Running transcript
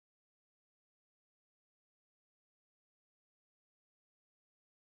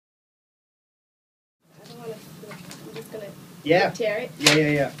Yeah. Tear it.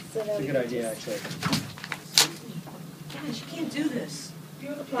 Yeah. So It's a good idea, actually. Gosh, you can't do this.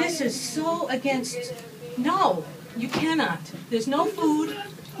 This is so against. No, you cannot. There's no food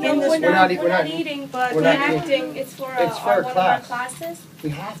in this. We're not eating. eating, but we're we're not acting. It's for, It's for one class. of our classes. We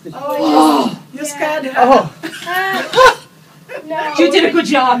have to. Oh, you're scared. Oh. No. You did a good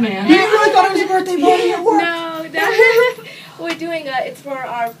job, man. You really thought it was a birthday party at work? No. We're doing it's for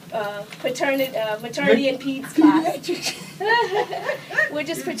our maternity and peds class. We're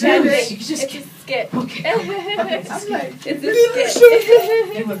just pretending. It's a skit. Okay. It's a skit.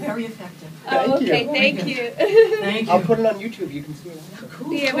 They were very effective. Oh, okay. you. Thank you. Thank you. I'll put it on YouTube. You can see it.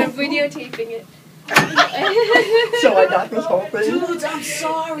 Cool. Yeah, we're videotaping it. So I got this whole thing. Dudes, I'm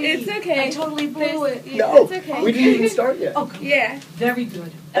sorry. It's okay. I totally blew it. No, It's okay. we didn't even start yet. Oh, good. Yeah. Very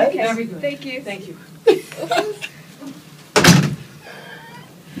good. Okay. Very good. Thank you. Thank you.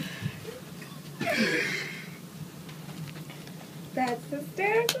 That's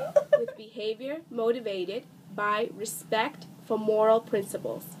hysterical. With behavior motivated by respect for moral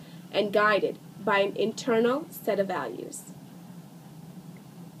principles and guided by an internal set of values.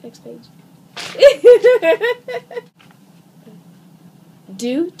 Next page.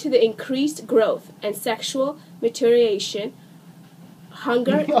 Due to the increased growth and sexual maturation,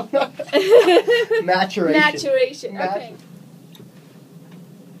 hunger... Maturation. Okay.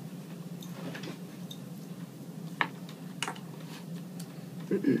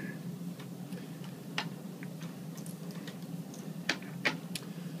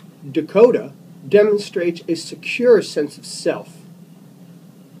 Dakota demonstrates a secure sense of self.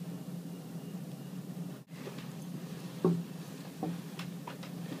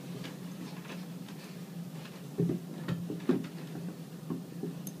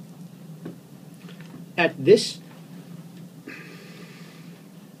 At this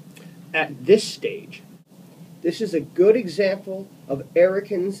stage, this is a good example of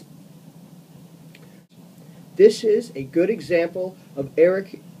Erickson's. This is a good example of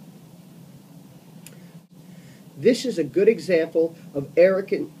Erickson's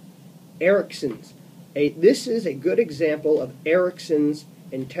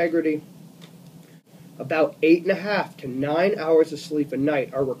integrity. About 8.5 to 9 hours of sleep a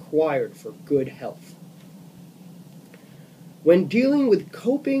night are required for good health. When dealing with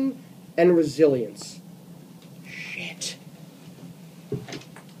coping and resilience, shit.